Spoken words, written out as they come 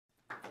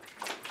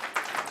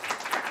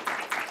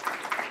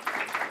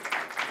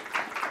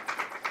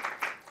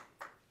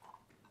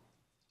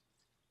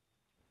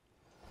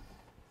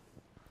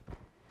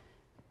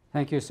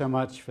Thank you so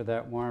much for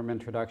that warm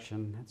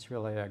introduction. It's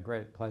really a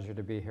great pleasure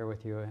to be here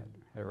with you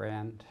at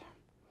RAND.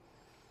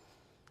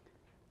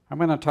 I'm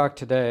going to talk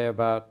today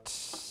about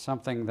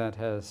something that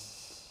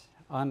has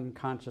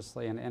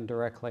unconsciously and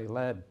indirectly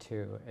led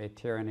to a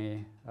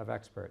tyranny of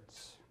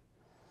experts.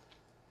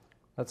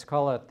 Let's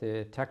call it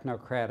the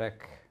technocratic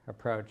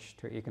approach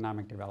to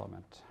economic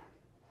development.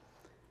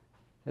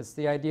 It's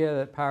the idea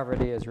that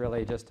poverty is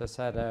really just a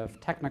set of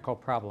technical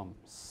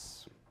problems.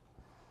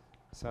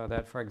 So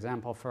that, for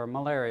example, for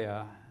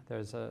malaria,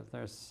 there's a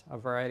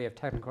variety of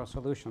technical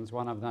solutions.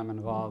 One of them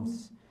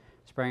involves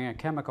spraying a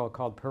chemical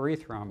called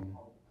pyrethrum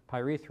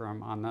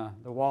on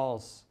the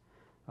walls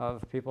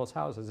of people's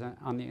houses,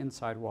 on the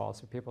inside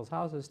walls of people's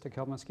houses to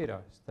kill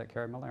mosquitoes that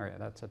carry malaria.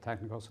 That's a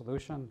technical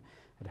solution.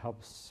 It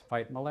helps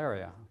fight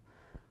malaria.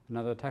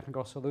 Another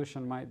technical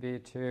solution might be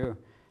to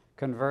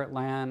convert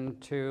land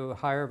to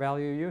higher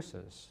value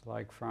uses,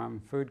 like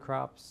from food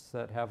crops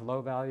that have low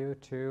value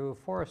to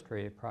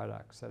forestry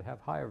products that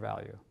have higher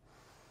value.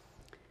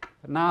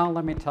 But now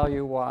let me tell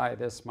you why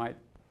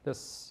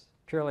this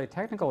purely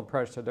technical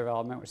approach to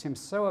development, which seems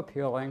so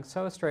appealing,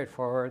 so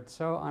straightforward,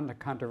 so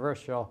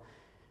uncontroversial,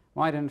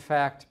 might in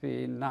fact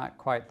be not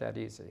quite that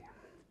easy.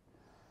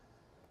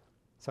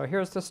 So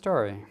here's the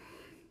story.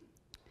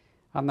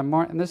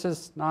 And this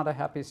is not a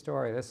happy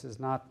story. This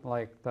is not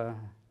like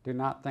do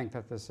not think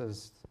that this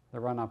is the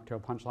run-up to a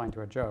punchline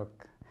to a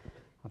joke.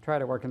 I'll try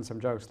to work in some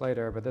jokes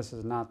later, but this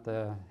is not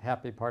the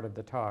happy part of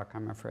the talk,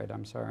 I'm afraid.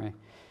 I'm sorry.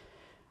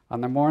 On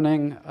the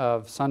morning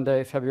of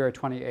Sunday, February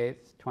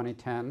 28th,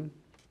 2010,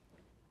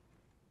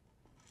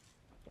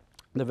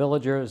 the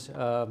villagers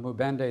of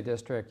Mubende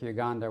district,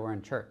 Uganda, were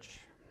in church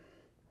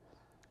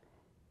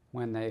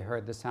when they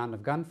heard the sound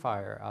of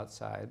gunfire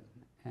outside,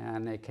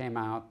 and they came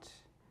out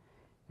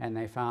and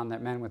they found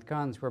that men with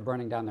guns were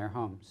burning down their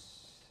homes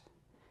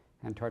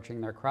and torching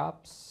their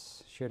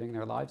crops, shooting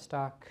their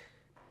livestock,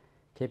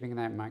 keeping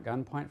them at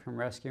gunpoint from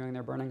rescuing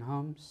their burning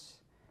homes.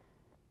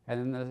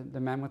 And then the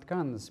men with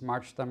guns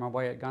marched them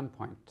away at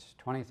gunpoint.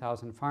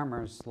 20,000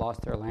 farmers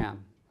lost their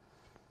land.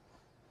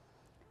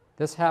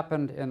 This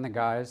happened in the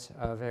guise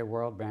of a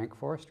World Bank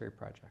forestry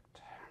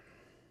project.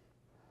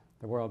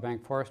 The World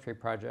Bank forestry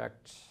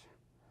project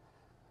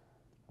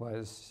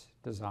was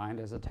designed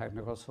as a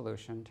technical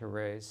solution to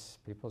raise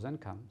people's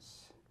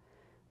incomes.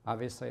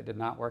 Obviously, it did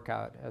not work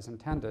out as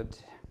intended.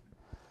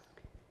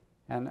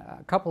 And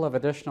a couple of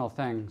additional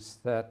things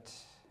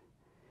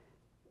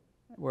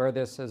where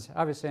this is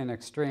obviously an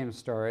extreme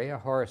story, a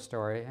horror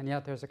story, and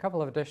yet there's a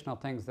couple of additional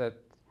things that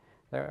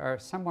are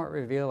somewhat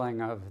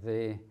revealing of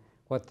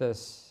what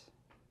this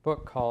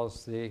book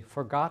calls the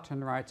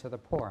forgotten rights of the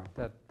poor,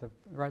 that the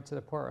rights of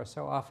the poor are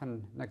so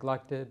often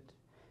neglected,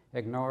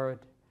 ignored,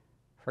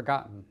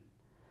 forgotten.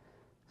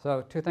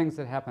 So two things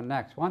that happen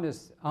next. One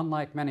is,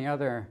 unlike many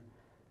other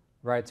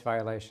rights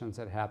violations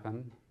that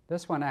happen,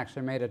 this one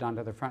actually made it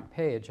onto the front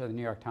page of the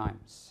New York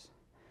Times.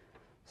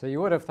 So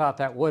you would have thought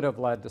that would have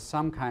led to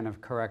some kind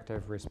of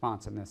corrective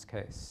response in this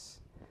case.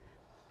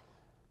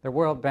 The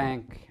World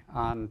Bank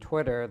on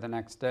Twitter the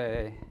next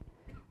day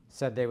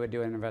said they would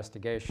do an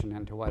investigation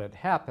into what had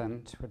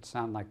happened, which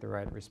sounded like the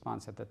right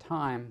response at the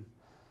time.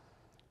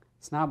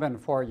 It's now been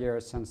 4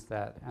 years since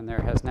that, and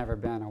there has never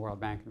been a World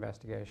Bank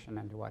investigation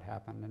into what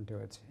happened,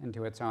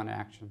 into its own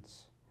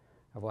actions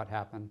of what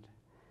happened.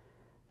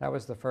 That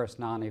was the first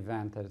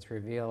non-event that is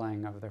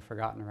revealing of the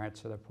forgotten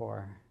rights of the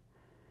poor.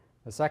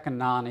 The second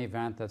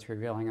non-event that's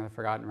revealing of the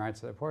forgotten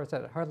rights of the poor is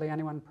that hardly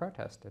anyone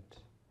protested.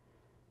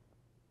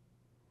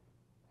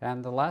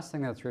 And the last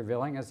thing that's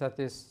revealing is that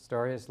this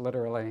story is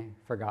literally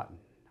forgotten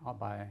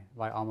by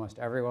almost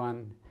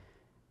everyone,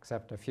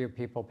 except a few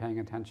people paying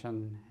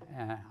attention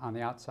on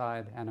the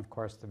outside, and of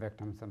course the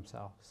victims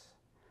themselves.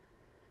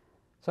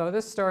 So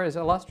this story is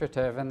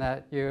illustrative in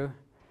that you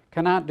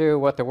cannot do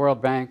what the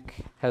World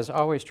Bank has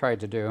always tried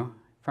to do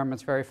from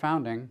its very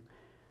founding.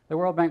 The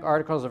World Bank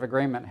Articles of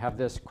Agreement have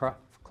this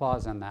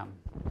clause in them,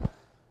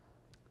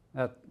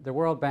 that the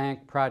World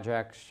Bank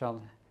projects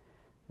shall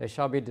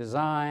be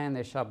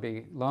designed,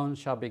 loans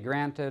shall be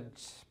granted,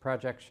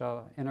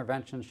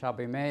 interventions shall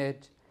be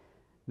made,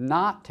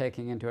 not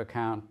taking into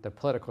account the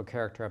political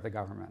character of the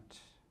government,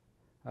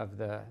 of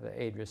the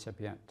aid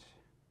recipient,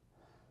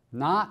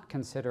 not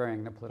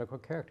considering the political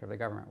character of the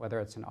government, whether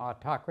it's an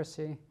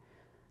autocracy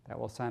that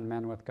will send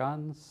men with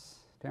guns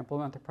to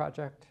implement the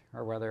project,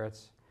 or whether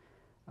it's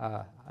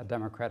a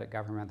democratic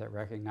government that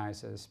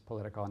recognizes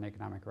political and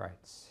economic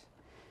rights.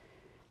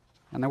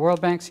 And the World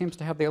Bank seems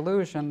to have the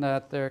illusion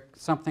that there's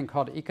something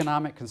called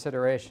economic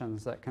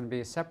considerations that can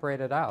be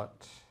separated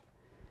out,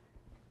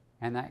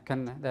 and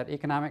that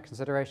economic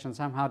considerations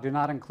somehow do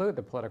not include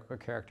the political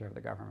character of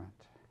the government.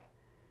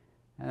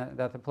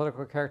 That the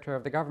political character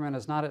of the government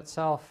is not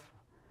itself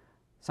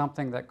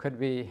something that could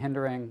be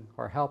hindering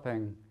or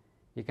helping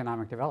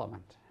economic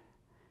development.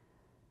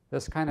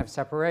 This kind of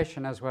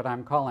separation is what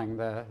I'm calling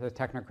the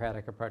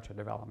technocratic approach to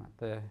development,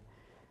 the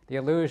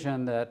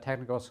illusion that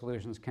technical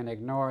solutions can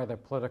ignore the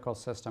political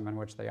system in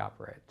which they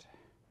operate.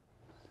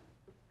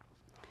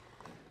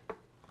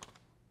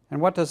 And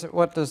what does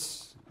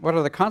what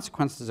are the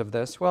consequences of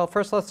this? Well,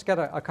 first let's get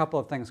a couple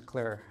of things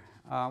clear.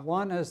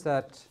 One is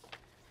that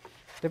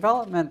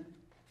development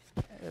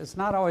is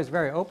not always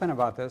very open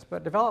about this,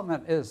 but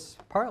development is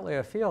partly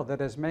a field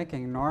that is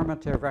making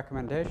normative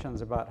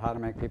recommendations about how to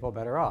make people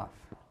better off.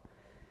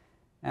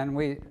 And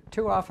we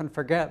too often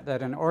forget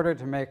that in order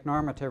to make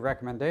normative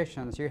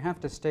recommendations, you have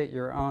to state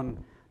your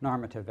own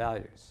normative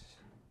values.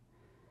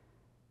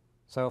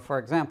 So for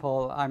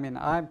example, I mean,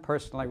 I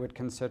personally would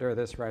consider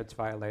this rights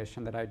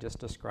violation that I just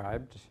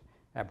described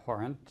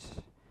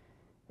abhorrent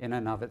in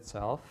and of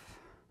itself.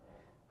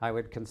 I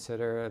would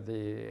consider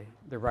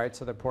the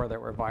rights of the poor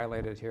that were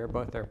violated here,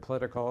 both their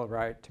political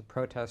right to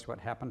protest what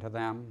happened to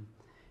them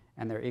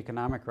and their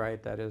economic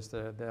right, that is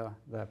the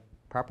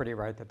property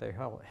right that they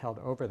held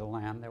over the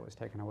land that was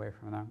taken away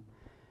from them.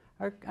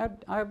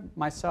 I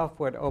myself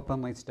would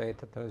openly state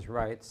that those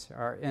rights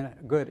are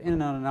good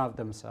in and of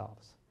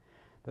themselves,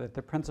 that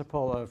the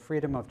principle of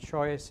freedom of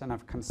choice and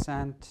of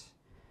consent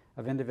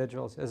of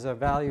individuals is a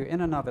value in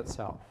and of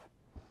itself.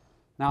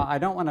 Now, I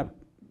don't want to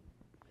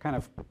kind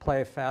of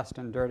play fast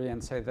and dirty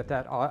and say that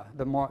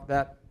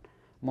that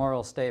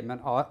moral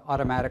statement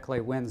automatically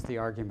wins the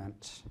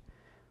argument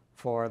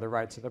for the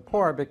rights of the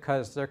poor,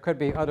 because there could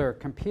be other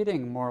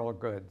competing moral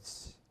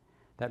goods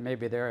that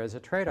maybe there is a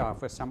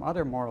trade-off with some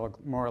other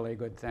morally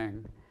good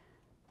thing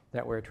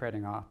that we're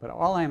trading off. But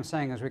all I am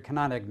saying is we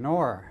cannot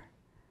ignore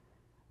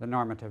the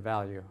normative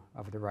value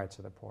of the rights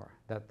of the poor,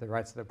 that the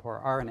rights of the poor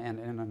are an end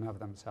in and of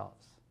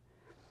themselves.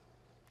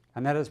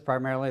 And that is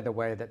primarily the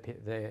way that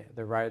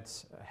the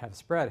rights have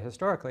spread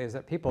historically, is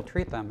that people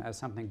treat them as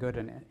something good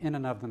in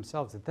and of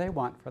themselves that they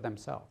want for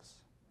themselves.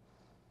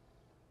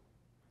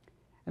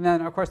 And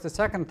then, of course, the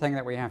second thing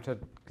that we have to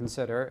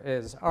consider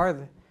is,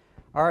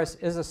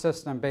 is a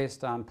system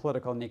based on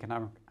political and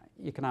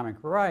economic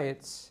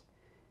rights,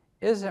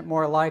 is it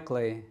more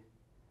likely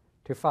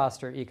to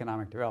foster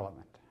economic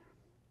development?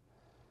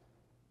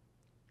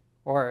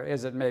 Or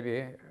is it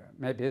maybe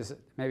it's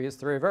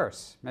the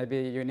reverse?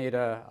 Maybe you need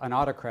an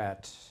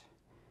autocrat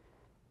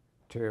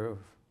to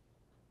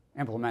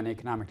implement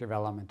economic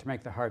development, to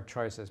make the hard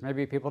choices.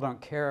 Maybe people don't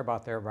care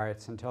about their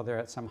rights until they're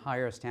at some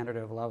higher standard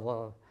of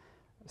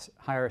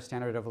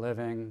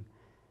living,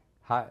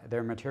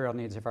 their material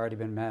needs have already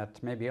been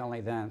met, maybe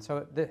only then.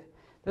 So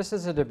this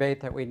is a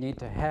debate that we need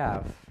to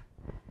have.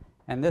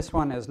 And this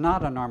one is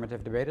not a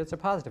normative debate, it's a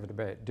positive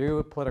debate.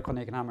 Do political and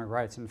economic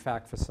rights in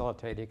fact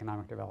facilitate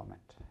economic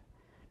development?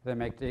 Do they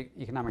make the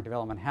economic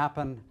development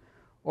happen?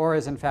 Or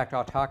is in fact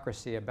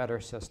autocracy a better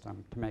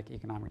system to make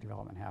economic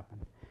development happen?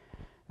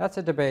 That's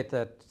a debate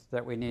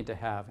that we need to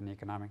have in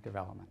economic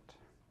development.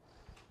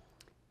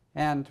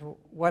 And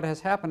what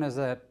has happened is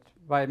that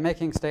by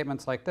making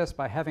statements like this,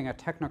 by having a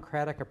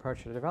technocratic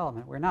approach to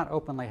development, we're not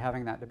openly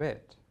having that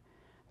debate.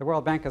 The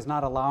World Bank is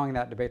not allowing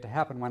that debate to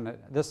happen when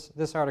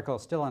this article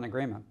is still in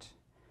agreement.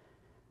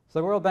 So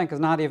the World Bank is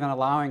not even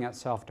allowing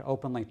itself to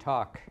openly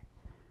talk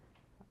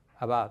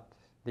about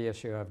the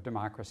issue of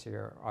democracy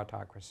or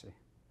autocracy.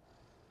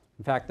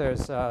 In fact,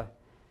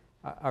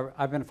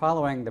 I've been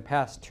following the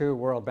past two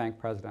World Bank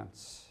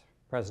presidents,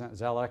 President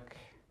Zellick,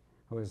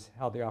 who has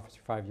held the office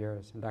for 5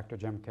 years, and Dr.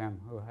 Jim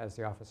Kim, who has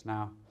the office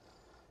now.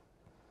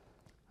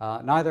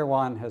 Neither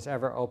one has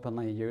ever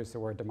openly used the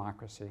word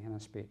democracy in a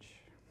speech.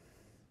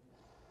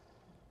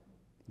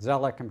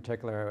 Zellick in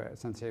particular,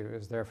 since he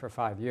was there for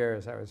 5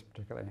 years, I was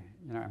particularly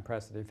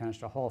impressed that he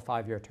finished a whole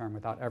 5-year term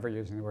without ever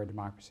using the word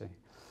democracy.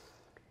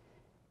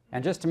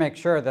 And just to make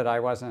sure that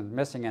I wasn't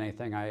missing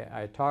anything,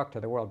 I talked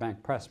to the World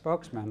Bank press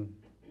spokesman,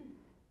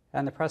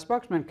 and the press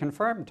spokesman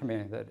confirmed to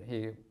me that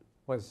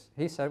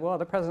he said, well,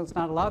 the president's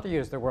not allowed to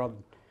use the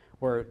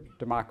word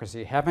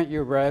democracy. Haven't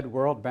you read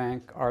World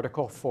Bank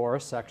Article 4,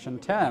 Section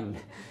 10?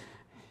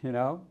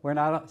 We're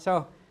not,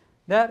 so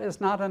that is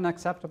not an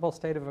acceptable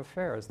state of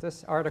affairs.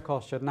 This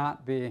article should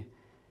not be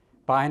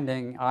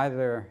binding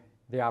either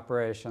the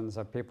operations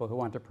of people who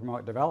want to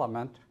promote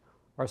development,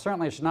 or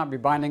certainly should not be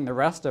binding the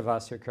rest of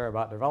us who care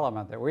about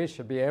development, that we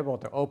should be able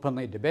to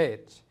openly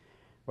debate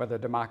whether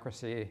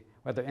democracy,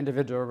 whether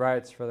individual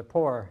rights for the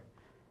poor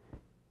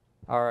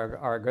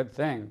are a good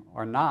thing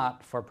or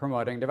not for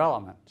promoting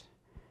development.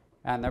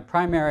 And the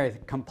primary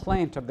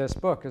complaint of this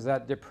book is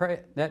that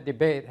that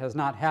debate has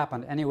not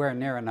happened anywhere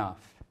near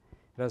enough.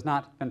 It has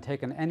not been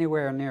taken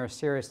anywhere near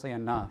seriously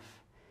enough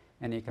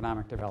in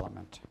economic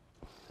development.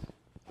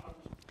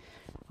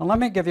 Well, let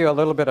me give you a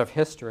little bit of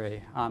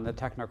history on the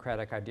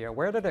technocratic idea.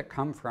 Where did it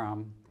come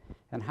from,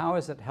 and how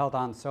is it held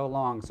on so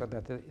long so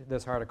that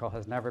this article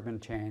has never been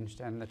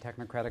changed, and the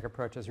technocratic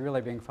approach is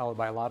really being followed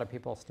by a lot of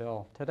people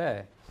still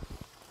today?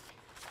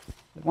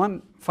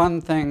 One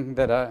fun thing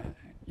that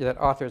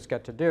authors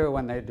get to do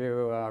when they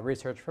do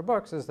research for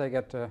books is they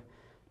get to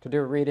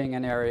do reading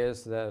in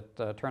areas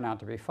that turn out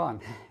to be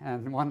fun.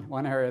 And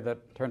one area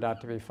that turned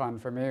out to be fun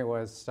for me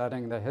was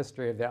studying the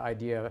history of the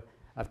idea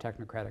of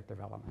technocratic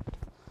development.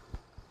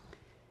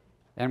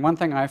 And one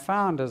thing I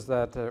found is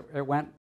that it went